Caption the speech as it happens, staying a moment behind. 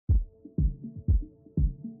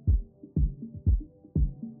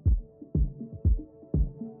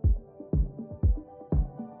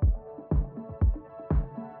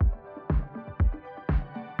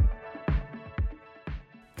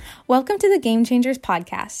Welcome to the Game Changers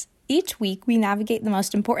podcast. Each week, we navigate the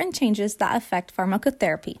most important changes that affect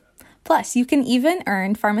pharmacotherapy. Plus, you can even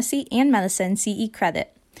earn pharmacy and medicine CE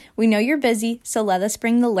credit. We know you're busy, so let us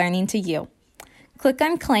bring the learning to you. Click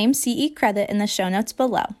on Claim CE credit in the show notes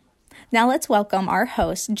below. Now let's welcome our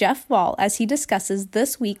host, Jeff Wall, as he discusses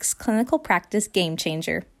this week's clinical practice game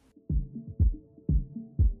changer.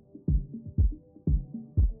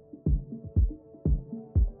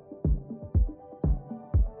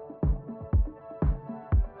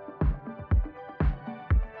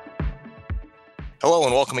 Hello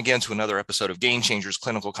and welcome again to another episode of Game Changers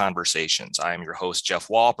Clinical Conversations. I am your host,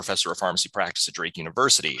 Jeff Wall, professor of pharmacy practice at Drake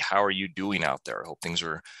University. How are you doing out there? I hope things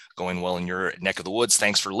are going well in your neck of the woods.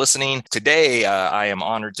 Thanks for listening. Today, I am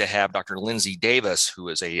honored to have Dr. Lindsay Davis, who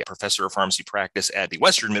is a professor of pharmacy practice at the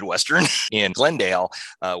Western Midwestern in Glendale.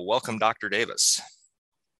 Welcome, Dr. Davis.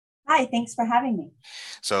 Hi, thanks for having me.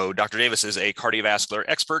 So Dr. Davis is a cardiovascular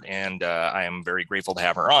expert, and I am very grateful to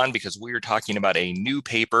have her on because we are talking about a new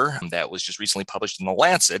paper that was just recently published in The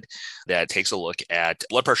Lancet that takes a look at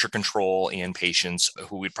blood pressure control in patients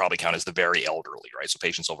who we'd probably count as the very elderly, right? So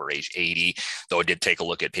patients over age 80, though it did take a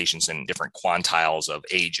look at patients in different quantiles of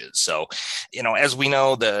ages. So, as we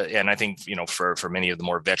know, and I think, for many of the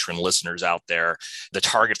more veteran listeners out there, the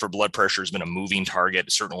target for blood pressure has been a moving target.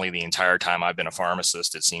 Certainly the entire time I've been a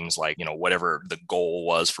pharmacist, it seems like, whatever the goal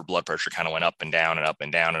was for blood pressure kind of went up and down and up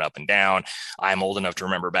and down and up and down. I'm old enough to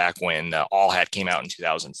remember back when AllHat came out in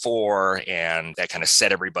 2004, and that kind of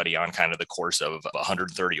set everybody on kind of the course of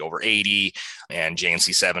 130 over 80. And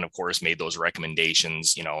JNC7, of course, made those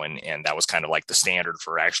recommendations, and that was kind of like the standard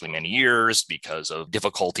for actually many years because of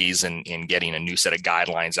difficulties in getting a new set of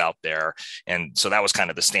guidelines out there. And so that was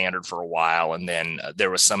kind of the standard for a while. And then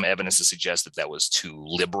there was some evidence to suggest that was too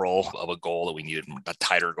liberal of a goal, that we needed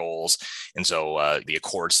tighter goals. And so the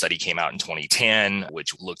Accord study came out in 2010,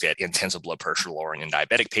 which looked at intensive blood pressure lowering in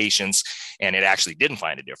diabetic patients, and it actually didn't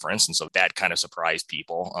find a difference. And so that kind of surprised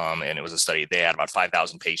people. And it was a study, they had about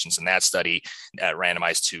 5,000 patients in that study,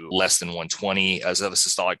 randomized to less than 120 as of a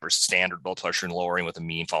systolic versus standard blood pressure and lowering, with a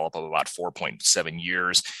mean follow-up of about 4.7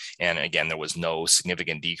 years. And again, there was no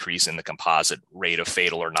significant decrease in the composite rate of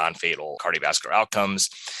fatal or non-fatal cardiovascular outcomes.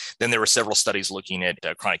 Then there were several studies looking at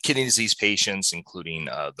chronic kidney disease patients, including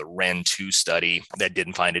the REN2 study that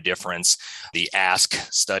didn't find a difference. The ASK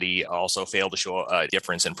study also failed to show a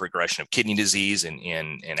difference in progression of kidney disease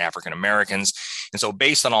in African Americans. And so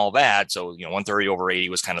based on all that, 130 over 80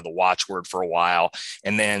 was kind of the watchword for a while.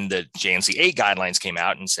 And then the JNC8 guidelines came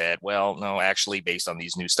out and said, well, no, actually, based on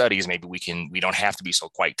these new studies, maybe we don't have to be so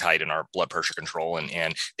quite tight in our blood pressure control.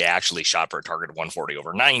 And they actually shot for a target of 140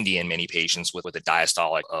 over 90 in many patients with a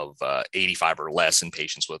diastolic of 85 or less in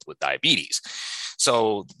patients with diabetes.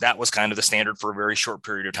 So that was kind of the standard for a very short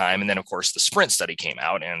period of time. And then, of course, the SPRINT study came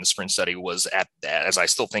out, and the SPRINT study was, as I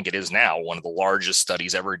still think it is now, one of the largest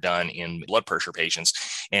studies ever done in blood pressure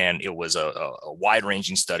patients. And it was a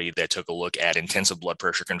wide-ranging study that took a look at intensive blood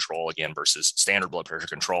pressure control, again, versus standard blood pressure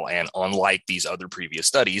control. And unlike these other previous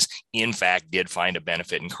studies, in fact, did find a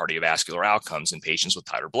benefit in cardiovascular outcomes in patients with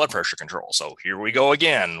tighter blood pressure control. So here we go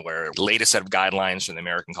again, where the latest set of guidelines from the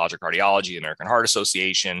American College of Cardiology, the American Heart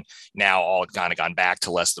Association, now all kind of gone back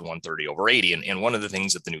to less than 130 over 80. And one of the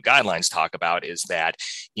things that the new guidelines talk about is that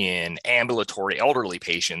in ambulatory elderly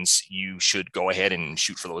patients, you should go ahead and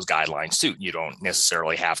shoot for those guidelines too. You don't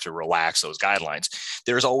necessarily have to relax those guidelines.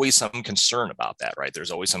 There's always some concern about that, right?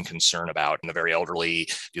 There's always some concern about in the very elderly,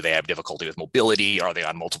 do they have difficulty with mobility? Are they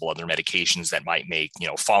on multiple other medications that might make,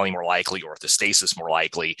 falling more likely or orthostasis more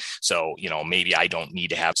likely? So, maybe I don't need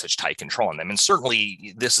to have such tight control on them. And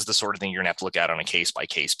certainly this is the sort of thing you're gonna have to look at on a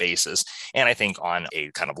case-by-case basis. And I think on a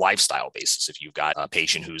kind of lifestyle basis, if you've got a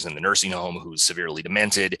patient who's in the nursing home, who's severely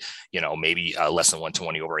demented, maybe less than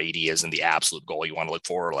 120 over 80 isn't the absolute goal you want to look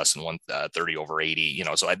for, or less than 130 over 80,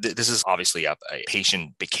 so this is obviously a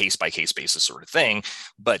patient case-by-case basis sort of thing.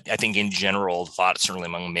 But I think in general, the thought certainly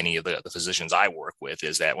among many of the physicians I work with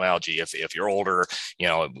is that, well, gee, if you're older,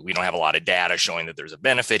 we don't have a lot of data showing that there's a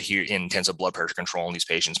benefit here in intensive blood pressure control in these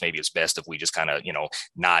patients. Maybe it's best if we just kind of,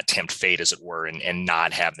 not tempt fate, as it were, and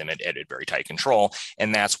not have them at very tight control.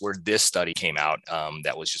 And that's where this study came out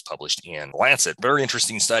that was just published in Lancet. Very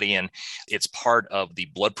interesting study. And it's part of the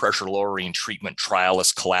Blood Pressure Lowering Treatment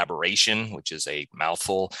Trialist Collaboration, which is a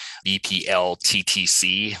mouthful,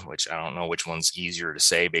 BPLTTC, which I don't know which one's easier to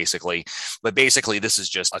say, basically. But basically, this is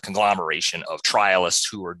just a conglomeration of trialists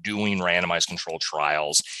who are doing randomized controlled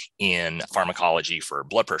trials in pharmacology for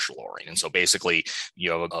blood pressure lowering. And so basically,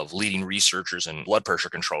 of leading researchers in blood pressure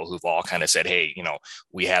control who've all kind of said, hey,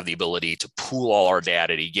 we have the ability to pool all our our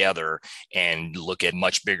data together and look at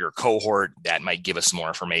much bigger cohort that might give us more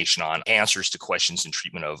information on answers to questions in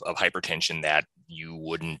treatment of hypertension that you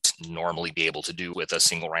wouldn't normally be able to do with a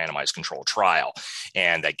single randomized controlled trial.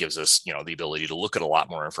 And that gives us, the ability to look at a lot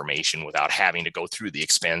more information without having to go through the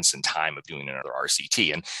expense and time of doing another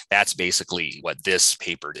RCT. And that's basically what this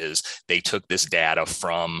paper is. They took this data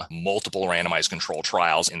from multiple randomized controlled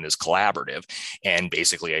trials in this collaborative and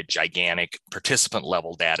basically a gigantic participant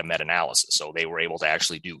level data meta-analysis. So they were able to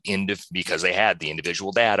actually do, because they had the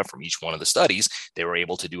individual data from each one of the studies, they were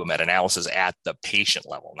able to do a meta-analysis at the patient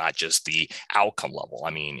level, not just the outcome level.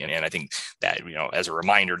 I mean, and I think that, as a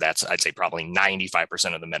reminder, that's, I'd say probably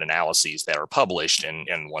 95% of the meta-analyses that are published, and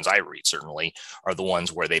ones I read certainly, are the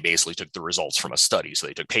ones where they basically took the results from a study. So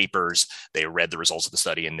they took papers, they read the results of the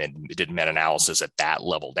study, and then did meta-analysis at that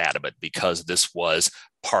level data. But because this was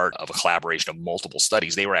part of a collaboration of multiple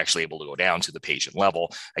studies, they were actually able to go down to the patient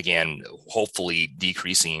level, again, hopefully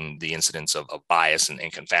decreasing the incidence of bias and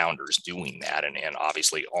confounders doing that. And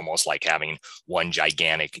obviously almost like having one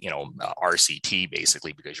gigantic, RCT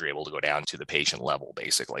basically, because you're able to go down to the patient level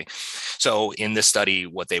basically. So in this study,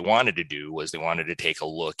 what they wanted to do was they wanted to take a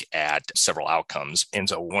look at several outcomes. And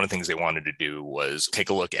so one of the things they wanted to do was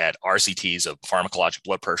take a look at RCTs of pharmacologic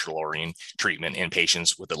blood pressure lowering treatment in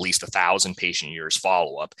patients with at least 1,000 patient years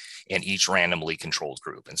follow up in each randomly controlled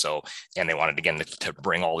group. And they wanted, again, to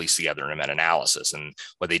bring all these together in a meta-analysis. And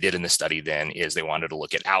what they did in the study then is they wanted to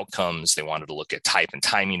look at outcomes, they wanted to look at type and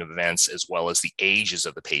timing of events, as well as the ages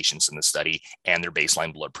of the patients in the study and their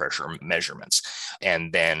baseline blood pressure measurements.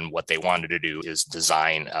 And then what they wanted to do is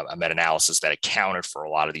design a meta-analysis that accounted for a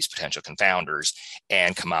lot of these potential confounders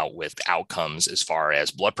and come out with outcomes as far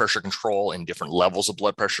as blood pressure control and different levels of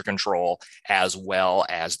blood pressure control, as well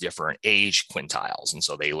as different age quintiles. And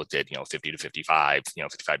so they looked at, 50 to 55,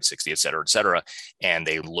 55 to 60, et cetera, and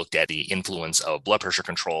they looked at the influence of blood pressure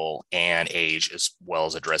control and age, as well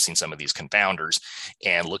as addressing some of these confounders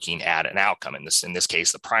and looking at an outcome. In this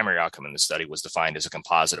case, the primary outcome in the study was defined as a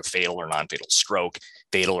composite of fatal or non-fatal stroke,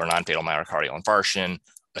 fatal or non-fatal myocardial infarction,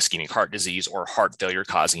 ischemic heart disease, or heart failure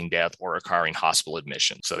causing death or requiring hospital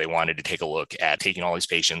admission. So they wanted to take a look at taking all these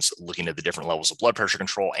patients, looking at the different levels of blood pressure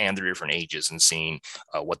control and their different ages, and seeing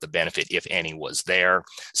what the benefit, if any, was there.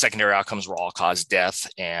 Secondary outcomes were all-cause death,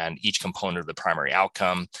 and each component of the primary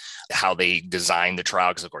outcome, how they designed the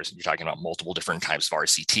trial, because of course you're talking about multiple different types of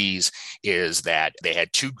RCTs, is that they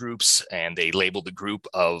had two groups, and they labeled the group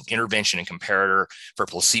of intervention and comparator. For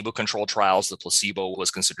placebo-controlled trials, the placebo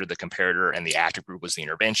was considered the comparator, and the active group was the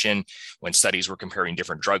intervention. When studies were comparing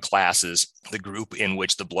different drug classes, the group in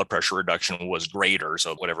which the blood pressure reduction was greater,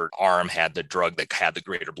 so whatever arm had the drug that had the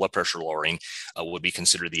greater blood pressure lowering, would be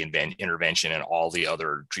considered the intervention, and all the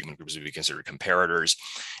other treatment groups would be considered comparators.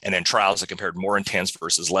 And then trials that compared more intense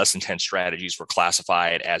versus less intense strategies were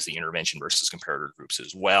classified as the intervention versus comparator groups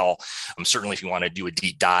as well. Certainly, if you want to do a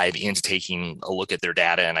deep dive into taking a look at their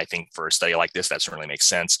data, and I think for a study like this, that certainly makes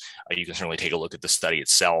sense, you can certainly take a look at the study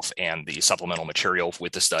itself and the supplemental material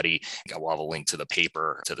with the study. We'll have a link to the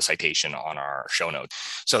paper, to the citation on our show notes.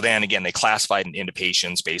 So then again, they classified into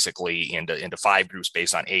patients basically into 5 groups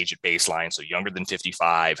based on age at baseline. So younger than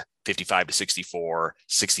 55, 55 to 64,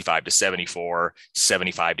 65 to 74,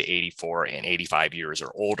 75 to 84, and 85 years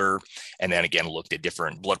or older. And then again, looked at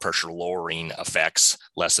different blood pressure lowering effects,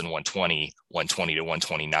 less than 120, 120 to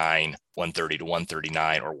 129, 130 to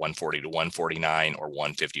 139, or 140 to 149, or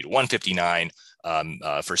 150 to 159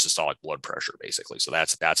 for systolic blood pressure, basically. So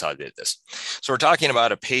that's how I did this. So we're talking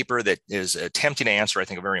about a paper that is attempting to answer, I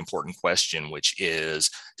think, a very important question, which is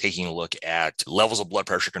taking a look at levels of blood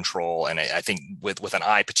pressure control. And I think with an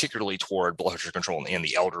eye particularly toward blood pressure control in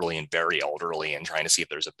the elderly and very elderly, and trying to see if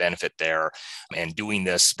there's a benefit there, and doing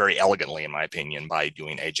this very elegantly, in my opinion, by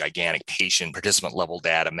doing a gigantic patient participant level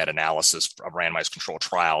data meta-analysis of randomized controlled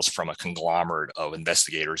trials from a conglomerate of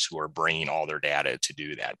investigators who are bringing all their data to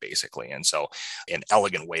do that, basically. And so an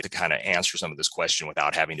elegant way to kind of answer some of this question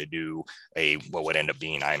without having to do what would end up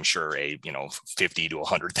being, I'm sure, 50 to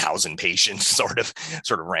 100,000 patient sort of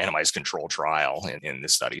randomized control trial in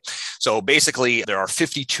this study. So basically, there are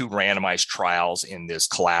 52 randomized trials in this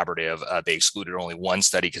collaborative. They excluded only one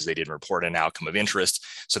study because they didn't report an outcome of interest.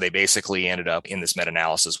 So they basically ended up in this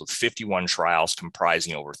meta-analysis with 51 trials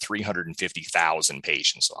comprising over 350,000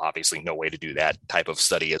 patients. So obviously no way to do that type of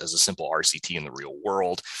study as a simple RCT in the real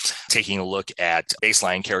world. Taking a look at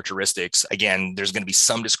baseline characteristics. Again, there's going to be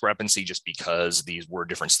some discrepancy just because these were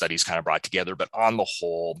different studies kind of brought together, but on the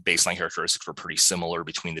whole, baseline characteristics were pretty similar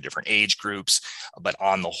between the different age groups. But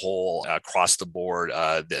on the whole, across the board,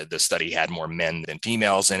 the study had more men than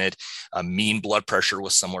females in it. Mean blood pressure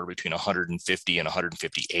was somewhere between 150 and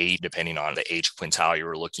 158, depending on the age quintile you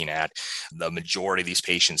were looking at. The majority of these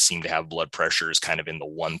patients seem to have blood pressures kind of in the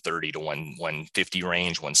 130 to 150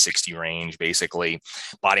 range, 160 range, basically.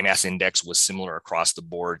 Body mass index was similar across the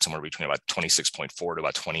board, somewhere between about 26.4 to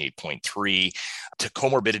about 28.3. To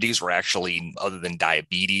comorbidities were actually, other than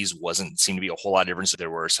diabetes, wasn't seem to be a whole lot of difference. There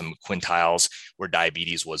were some quintiles where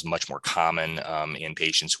diabetes was much more common in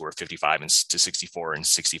patients who were 55 to 64 and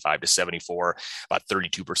 65 to 74. About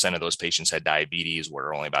 32% of those patients had diabetes,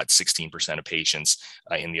 where only about 16% of patients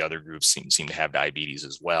in the other groups seem to have diabetes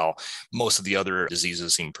as well. Most of the other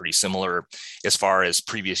diseases seem pretty similar. As far as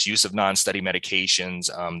previous use of non-study medications,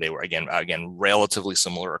 they were again relatively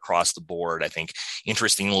similar across the board. I think,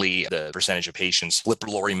 interestingly, the percentage of patients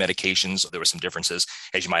lipid-lowering medications, there were some differences,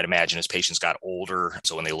 as you might imagine, as patients got older.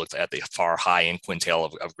 So when they looked at the far high end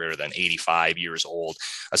quintile of greater than 85 years old,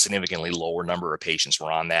 a significantly lower number of patients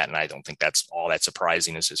were on that. And I don't think that's all that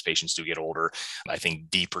surprising as patients do get older. I think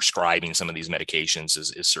deprescribing some of these medications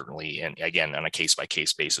is certainly, and again, on a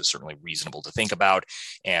case-by-case basis, certainly reasonable to think about.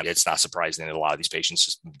 And it's not surprising that a lot of these patients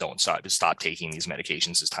just don't stop taking these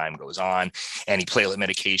medications as time goes on. Antiplatelet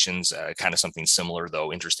medications, kind of something similar,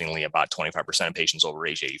 though, interestingly, about 25% of patients over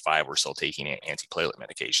age 85 were still taking antiplatelet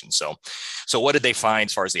medications. So what did they find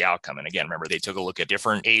as far as the outcome? And again, remember, they took a look at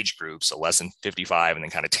different age groups, so less than 55 and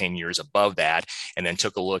then kind of 10 years above that, and then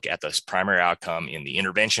took a look at the primary outcome in the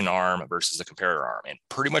intervention arm versus the comparator arm. And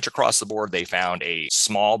pretty much across the board, they found a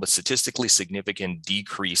small but statistically significant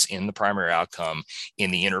decrease in the primary outcome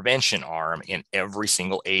in the intervention arm in every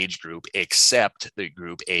single age group except the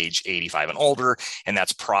group age 85 and older. And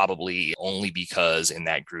that's probably only because in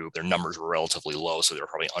that group, their numbers were relatively low. So they were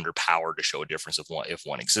probably underpowered to show a difference if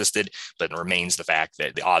one existed. But it remains the fact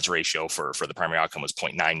that the odds ratio for the primary outcome was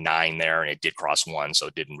 0.99 there, and it did cross 1, so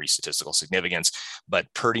it didn't reach statistical significance. But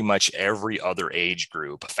pretty much every other age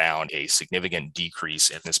group found a significant decrease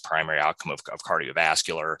in this primary outcome of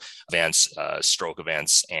cardiovascular events, stroke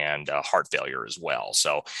events, and heart failure as well.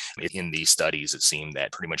 So in these studies, it seemed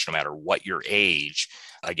that pretty much no matter what your age,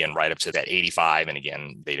 again, right up to that 85, and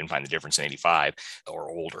again, they didn't find the difference in 85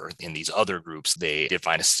 or older. In these other groups, they did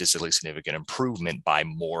find a statistically significant improvement by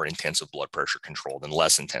more intensive blood pressure control than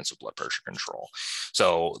less intensive blood pressure control.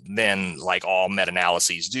 So then, like all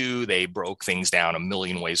meta-analyses do, they broke things down a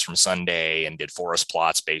million ways from Sunday and did forest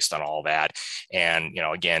plots based on all that. And,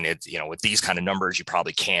 again, it's, with these kind of numbers, you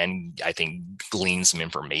probably can, I think, glean some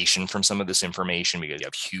information from some of this information because you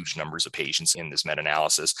have huge numbers of patients in this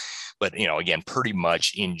meta-analysis. But, again, pretty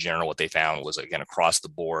much in general, what they found was, again, across the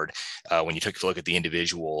board, when you took a look at the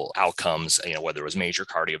individual outcomes, whether it was major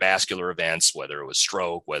cardiovascular events, whether it was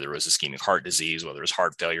stroke, whether it was ischemic heart disease, whether it was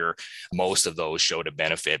heart failure, most of those showed a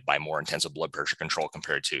benefit by more intensive blood pressure control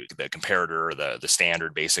compared to the comparator, the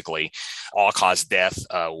standard, basically. All-cause death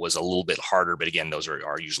was a little bit harder, but again, those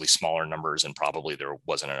are usually smaller numbers, and probably there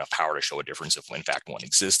wasn't enough power to show a difference if, in fact, one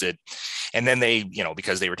existed. And then they,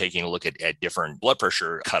 because they were taking a look at different blood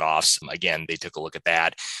pressure cutoffs, again, they took a look at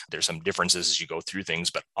that. There's some differences as you go through things,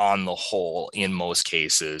 but on the whole, in most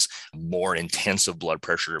cases, more intensive blood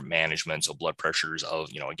pressure management, so blood pressures of,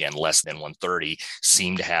 again, less than 130,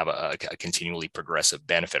 seem to have a continually progressive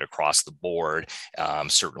benefit across the board,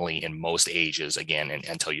 certainly in most ages, again,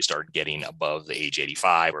 until you start getting above the age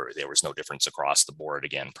 85, or there was no difference across the board,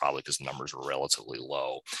 again, probably because the numbers were relatively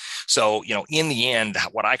low. So, in the end,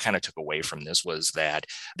 what I kind of took away from this was that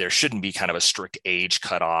there shouldn't be kind of a strict age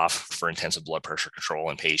cutoff for intensive blood pressure control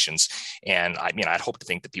in patients. And I'd hope to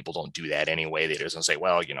think that people don't do that anyway. They just don't say,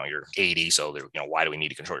 well, you're 80, so why do we need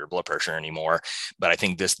to control your blood pressure anymore? But I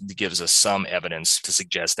think this gives us some evidence to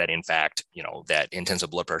suggest that, in fact, that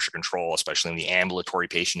intensive blood pressure control, especially in the ambulatory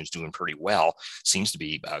patient who's doing pretty well, seems to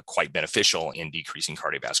be quite beneficial in decreasing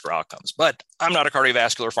cardiovascular outcomes. But I'm not a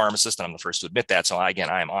cardiovascular pharmacist, and I'm the first to admit that. So again,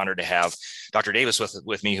 I am honored to have Dr. Davis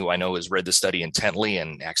with me, who I know has read the study intently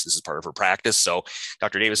and actually this is part of her practice. So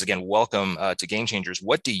Dr. Davis, again, welcome to Game Changers.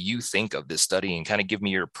 What do you think of this study, and kind of give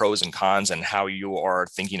me your pros and cons and how you are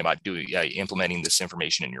thinking about implementing this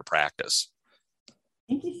information in your practice?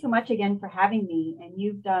 Thank you so much again for having me. And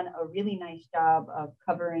you've done a really nice job of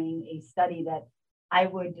covering a study that I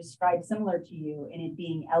would describe similar to you in it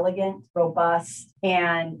being elegant, robust,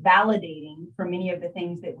 and validating for many of the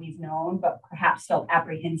things that we've known, but perhaps felt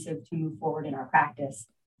apprehensive to move forward in our practice.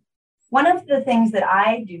 One of the things that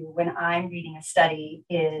I do when I'm reading a study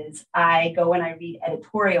is I go and I read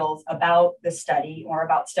editorials about the study or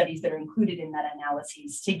about studies that are included in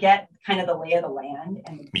meta-analyses to get kind of the lay of the land.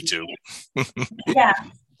 And Me too. Yeah.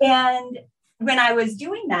 And when I was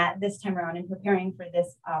doing that this time around and preparing for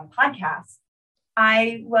this podcast,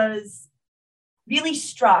 I was really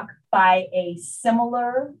struck by a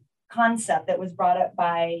similar concept that was brought up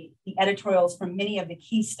by the editorials from many of the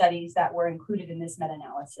key studies that were included in this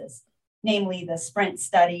meta-analysis, namely the SPRINT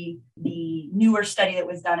study, the newer study that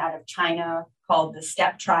was done out of China called the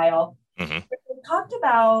STEP trial. Mm-hmm. We talked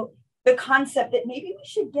about the concept that maybe we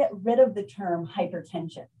should get rid of the term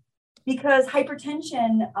hypertension, because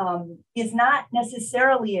hypertension is not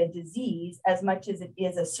necessarily a disease as much as it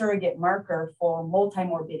is a surrogate marker for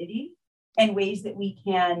multimorbidity and ways that we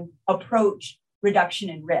can approach reduction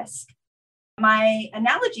in risk. My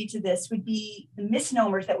analogy to this would be the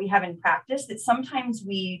misnomers that we have in practice that sometimes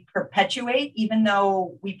we perpetuate, even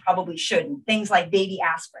though we probably shouldn't. Things like baby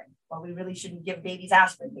aspirin. Well, we really shouldn't give babies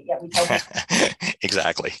aspirin, but yet we tell them.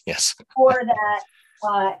 Exactly, yes. Or that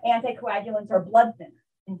anticoagulants are blood thinners.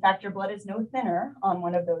 In fact, your blood is no thinner on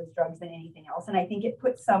one of those drugs than anything else. And I think it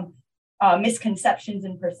puts some misconceptions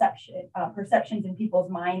and perceptions in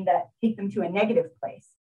people's mind that take them to a negative place.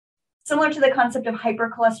 Similar to the concept of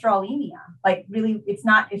hypercholesterolemia, like really, it's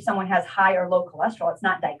not if someone has high or low cholesterol, it's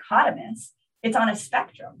not dichotomous, it's on a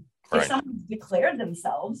spectrum. Right. If someone's declared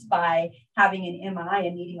themselves by having an MI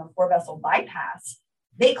and needing a 4-vessel bypass,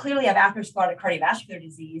 they clearly have atherosclerotic cardiovascular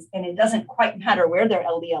disease, and it doesn't quite matter where their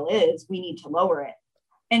LDL is, we need to lower it.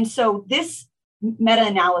 And so this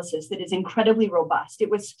meta-analysis that is incredibly robust, it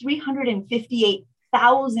was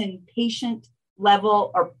 358,000 patient level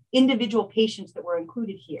or individual patients that were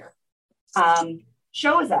included here.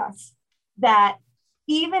 Shows us that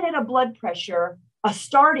even at a blood pressure, a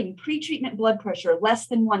starting pre-treatment blood pressure less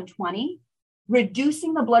than 120,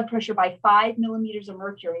 reducing the blood pressure by 5 millimeters of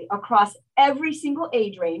mercury across every single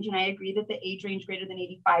age range, and I agree that the age range greater than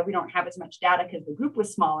 85, we don't have as much data because the group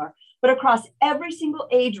was smaller, but across every single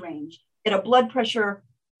age range at a blood pressure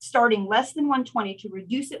starting less than 120 to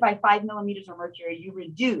reduce it by 5 millimeters of mercury, you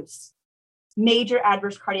reduce major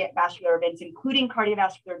adverse cardiovascular events, including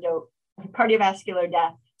cardiovascular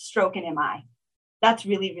death, stroke, and MI. That's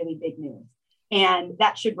really, really big news. And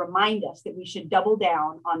that should remind us that we should double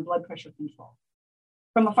down on blood pressure control.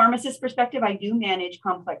 From a pharmacist perspective, I do manage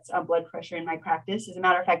complex blood pressure in my practice. As a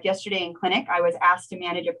matter of fact, yesterday in clinic, I was asked to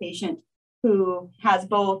manage a patient who has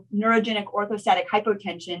both neurogenic orthostatic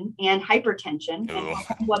hypotension and hypertension. And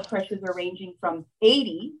blood pressures are ranging from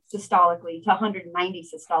 80 systolically to 190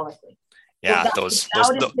 systolically. Yeah, Go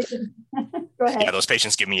ahead. Yeah, those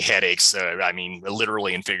patients give me headaches. I mean,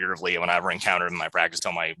 literally and figuratively, whenever I encounter them in my practice,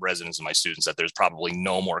 tell my residents and my students that there's probably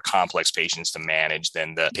no more complex patients to manage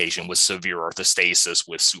than the patient with severe orthostasis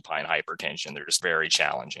with supine hypertension. They're just very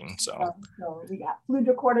challenging. So we got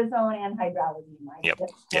fludrocortisone and hydralazine, right? Yep.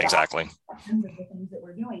 Yeah, exactly. Those are the things that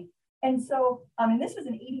we're doing. And so, and this was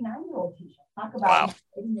an 89-year-old patient. Talk about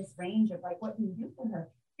in this range of like, what do you do for her?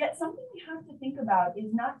 Yet something we have to think about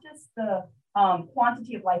is not just the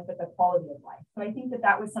quantity of life, but the quality of life. So I think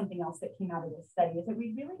that was something else that came out of this study, is that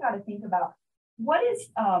we really got to think about what does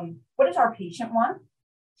our patient want,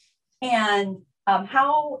 and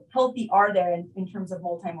how healthy are they in terms of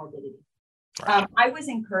multimorbidity. I was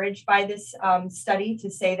encouraged by this study to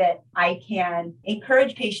say that I can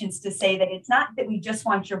encourage patients to say that it's not that we just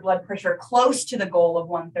want your blood pressure close to the goal of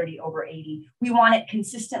 130/80. We want it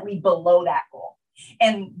consistently below that goal.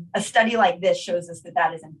 And a study like this shows us that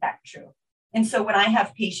that is in fact true. And so when I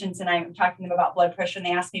have patients and I'm talking to them about blood pressure and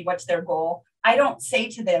they ask me what's their goal, I don't say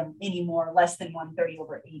to them anymore less than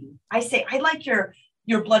 130/80. I say, I'd like your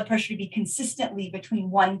blood pressure to be consistently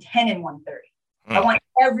between 110 and 130. I want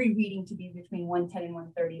every reading to be between 110 and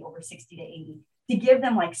 130/60 to 80 to give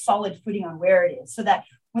them like solid footing on where it is, so that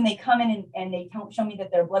when they come in and they don't show me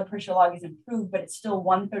that their blood pressure log is improved, but it's still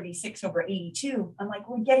 136/82, I'm like,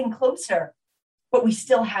 we're getting closer, but we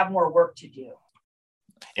still have more work to do.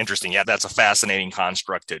 Interesting. Yeah, that's a fascinating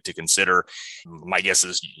construct to consider. My guess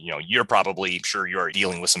is, you're probably sure you're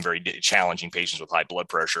dealing with some very challenging patients with high blood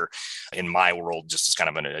pressure. In my world, just as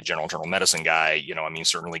kind of a general internal medicine guy,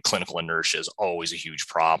 certainly clinical inertia is always a huge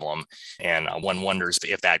problem. And one wonders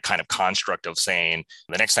if that kind of construct of saying,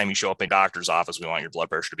 the next time you show up in a doctor's office, we want your blood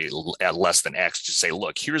pressure to be at less than X, just say,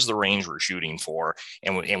 look, here's the range we're shooting for.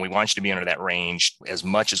 And we want you to be under that range as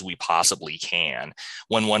much as we possibly can.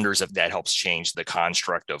 One wonders if that helps change the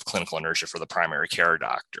construct of clinical inertia for the primary care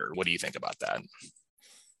doctor. What do you think about that?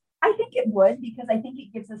 I think it would, because I think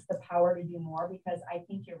it gives us the power to do more, because I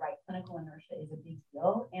think you're right. Clinical inertia is a big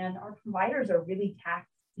deal, and our providers are really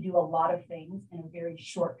taxed to do a lot of things in a very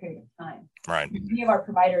short period of time. Right. Many of our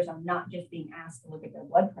providers are not just being asked to look at their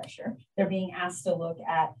blood pressure. They're being asked to look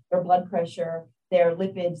at their blood pressure, their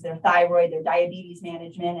lipids, their thyroid, their diabetes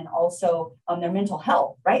management, and also their mental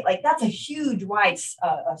health, right? Like that's a huge wide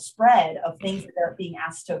spread of things that they're being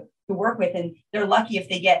asked to work with. And they're lucky if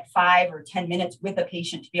they get 5 or 10 minutes with a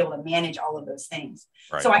patient to be able to manage all of those things.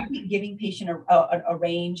 Right. So I keep giving patient a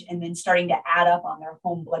range and then starting to add up on their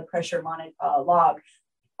home blood pressure log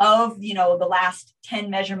of, the last 10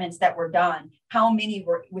 measurements that were done, how many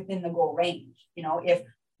were within the goal range. If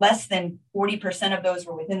less than 40% of those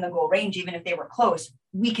were within the goal range, even if they were close,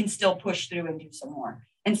 we can still push through and do some more.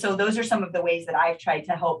 And so those are some of the ways that I've tried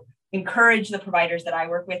to help encourage the providers that I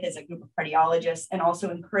work with as a group of cardiologists, and also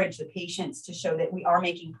encourage the patients to show that we are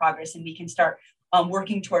making progress and we can start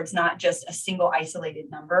working towards not just a single isolated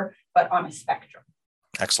number, but on a spectrum.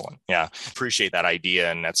 Excellent. Yeah. Appreciate that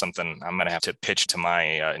idea. And that's something I'm going to have to pitch to my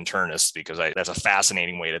internists, because that's a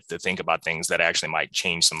fascinating way to think about things that actually might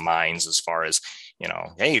change some minds as far as,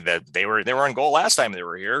 hey, that they were on goal last time they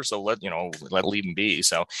were here. So let leave them be.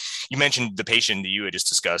 So you mentioned the patient that you had just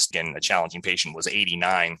discussed, again, a challenging patient, was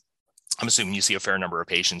 89. I'm assuming you see a fair number of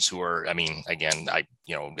patients who are, again, I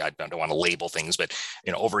don't want to label things, but,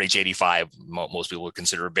 over age 85, most people would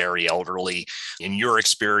consider very elderly. In your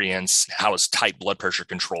experience, how has tight blood pressure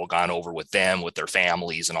control gone over with them, with their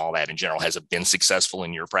families and all that in general? Has it been successful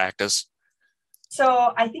in your practice?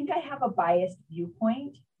 So I think I have a biased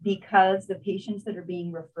viewpoint, because the patients that are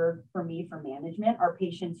being referred for me for management are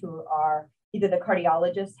patients who are either the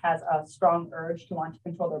cardiologist has a strong urge to want to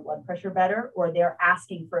control their blood pressure better, or they're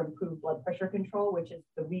asking for improved blood pressure control, which is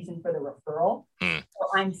the reason for the referral. So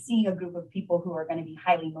I'm seeing a group of people who are going to be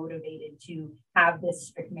highly motivated to have this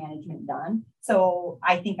strict management done. So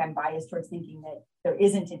I think I'm biased towards thinking that there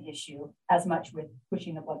isn't an issue as much with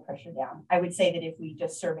pushing the blood pressure down. I would say that if we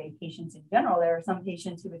just survey patients in general, there are some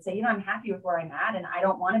patients who would say, I'm happy with where I'm at and I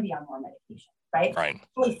don't want to be on more medication, right?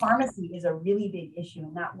 Polypharmacy is a really big issue.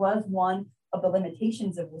 And that was one of the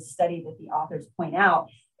limitations of this study that the authors point out,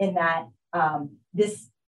 in that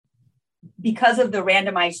because of the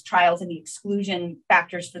randomized trials and the exclusion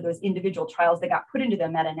factors for those individual trials that got put into the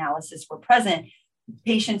meta-analysis were present,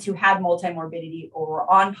 patients who had multimorbidity or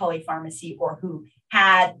were on polypharmacy or who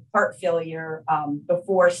had heart failure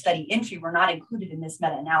before study entry were not included in this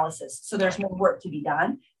meta-analysis. So there's more work to be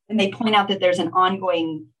done. And they point out that there's an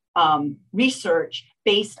ongoing research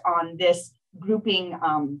based on this grouping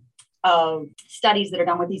of studies that are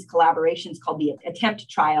done with these collaborations called the ATTEMPT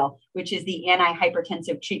trial, which is the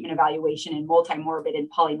anti-hypertensive treatment evaluation in multimorbid and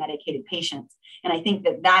polymedicated patients. And I think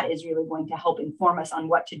that is really going to help inform us on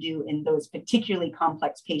what to do in those particularly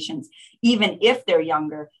complex patients, even if they're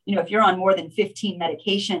younger. If you're on more than 15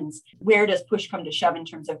 medications, where does push come to shove in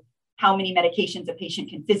terms of how many medications a patient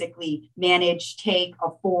can physically manage, take,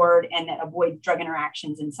 afford, and avoid drug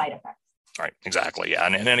interactions and side effects? Right. Exactly. Yeah.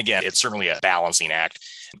 And then again, it's certainly a balancing act,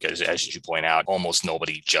 because as you point out, almost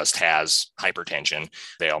nobody just has hypertension.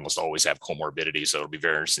 They almost always have comorbidity. So it'll be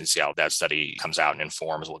very interesting to see how that study comes out and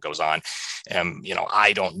informs what goes on. And,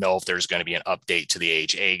 I don't know if there's going to be an update to the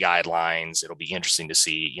AHA guidelines. It'll be interesting to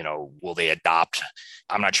see, will they adopt?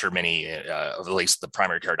 I'm not sure many, at least the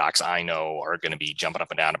primary care docs I know, are going to be jumping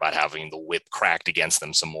up and down about having the whip cracked against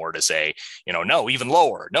them some more to say, no, even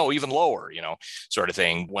lower, sort of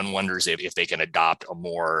thing. One wonders if they can adopt a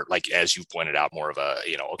more, like, as you pointed out, more of a,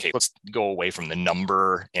 okay, let's go away from the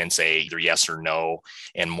number and say either yes or no,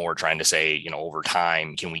 and more trying to say, over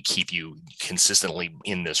time, can we keep you consistently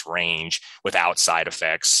in this range without side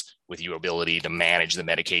effects, with your ability to manage the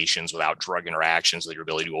medications without drug interactions, with your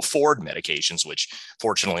ability to afford medications, which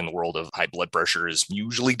fortunately in the world of high blood pressure is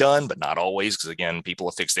usually done, but not always, because again, people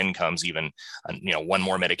with fixed incomes, even, one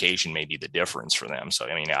more medication may be the difference for them. So,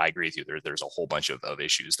 I agree with you. There's a whole bunch of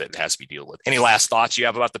issues that has to be dealt with. Any last thoughts you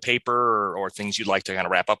have about the paper or things you'd like to kind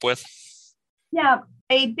of wrap up with? Yeah,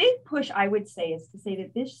 a big push, I would say, is to say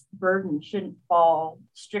that this burden shouldn't fall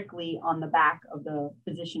strictly on the back of the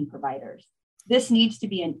physician providers. This needs to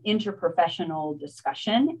be an interprofessional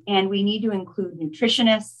discussion, and we need to include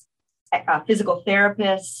nutritionists, physical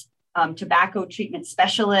therapists, tobacco treatment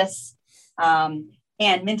specialists,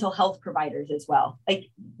 and mental health providers as well.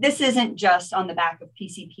 Like, this isn't just on the back of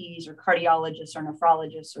PCPs or cardiologists or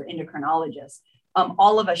nephrologists or endocrinologists.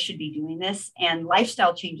 All of us should be doing this, and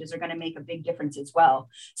lifestyle changes are going to make a big difference as well.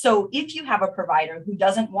 So if you have a provider who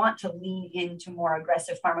doesn't want to lean into more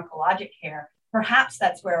aggressive pharmacologic care, perhaps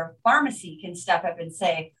that's where pharmacy can step up and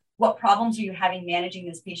say, what problems are you having managing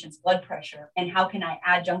this patient's blood pressure? And how can I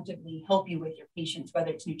adjunctively help you with your patients,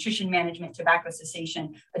 whether it's nutrition management, tobacco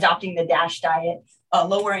cessation, adopting the DASH diet,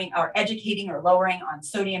 lowering or educating or lowering on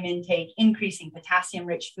sodium intake, increasing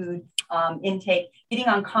potassium-rich food intake, getting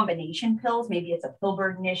on combination pills. Maybe it's a pill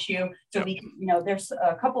burden issue. So there's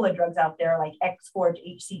a couple of drugs out there like X-Forge,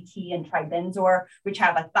 HCT, and Tribenzor, which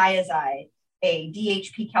have a thiazide, a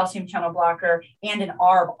DHP calcium channel blocker, and an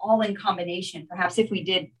ARB all in combination. Perhaps if we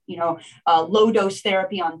did, low dose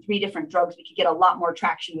therapy on 3 different drugs, we could get a lot more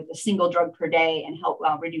traction with a single drug per day and help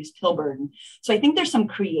reduce pill burden. So I think there's some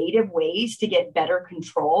creative ways to get better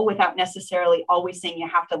control without necessarily always saying you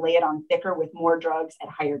have to lay it on thicker with more drugs at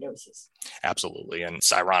higher doses. Absolutely. And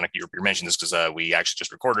it's ironic you mentioned this because we actually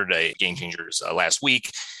just recorded a Game Changers last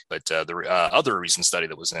week. But the other recent study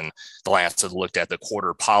that was in the Lancet looked at the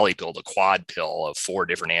quarter poly pill, the quad pill of 4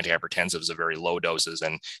 different antihypertensives at very low doses.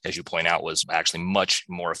 And as you point out, was actually much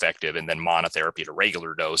more effective. And then monotherapy at a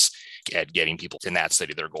regular dose at getting people in that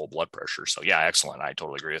study their goal blood pressure. So yeah, excellent. I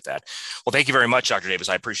totally agree with that. Well, thank you very much, Dr. Davis.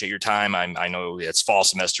 I appreciate your time. I know it's fall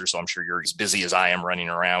semester, so I'm sure you're as busy as I am running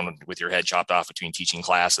around with your head chopped off between teaching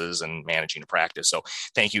classes and managing a practice. So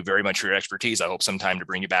thank you very much for your expertise. I hope sometime to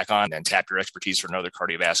bring you back on and tap your expertise for another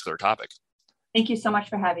cardiovascular topic. Thank you so much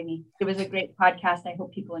for having me. It was a great podcast. I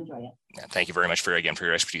hope people enjoy it. Yeah, thank you very much for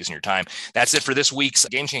your expertise and your time. That's it for this week's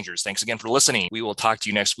Game Changers. Thanks again for listening. We will talk to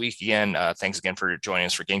you next week. Again, thanks again for joining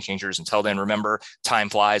us for Game Changers. Until then, remember, time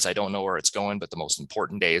flies. I don't know where it's going, but the most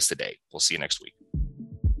important day is today. We'll see you next week.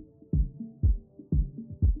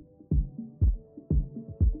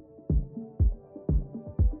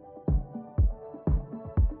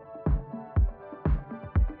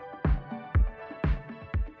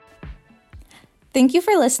 Thank you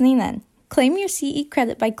for listening in. Claim your CE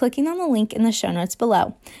credit by clicking on the link in the show notes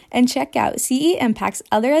below, and check out CE Impact's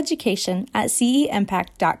other education at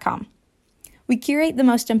ceimpact.com. We curate the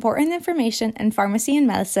most important information in pharmacy and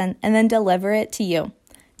medicine and then deliver it to you.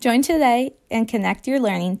 Join today and connect your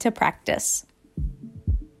learning to practice.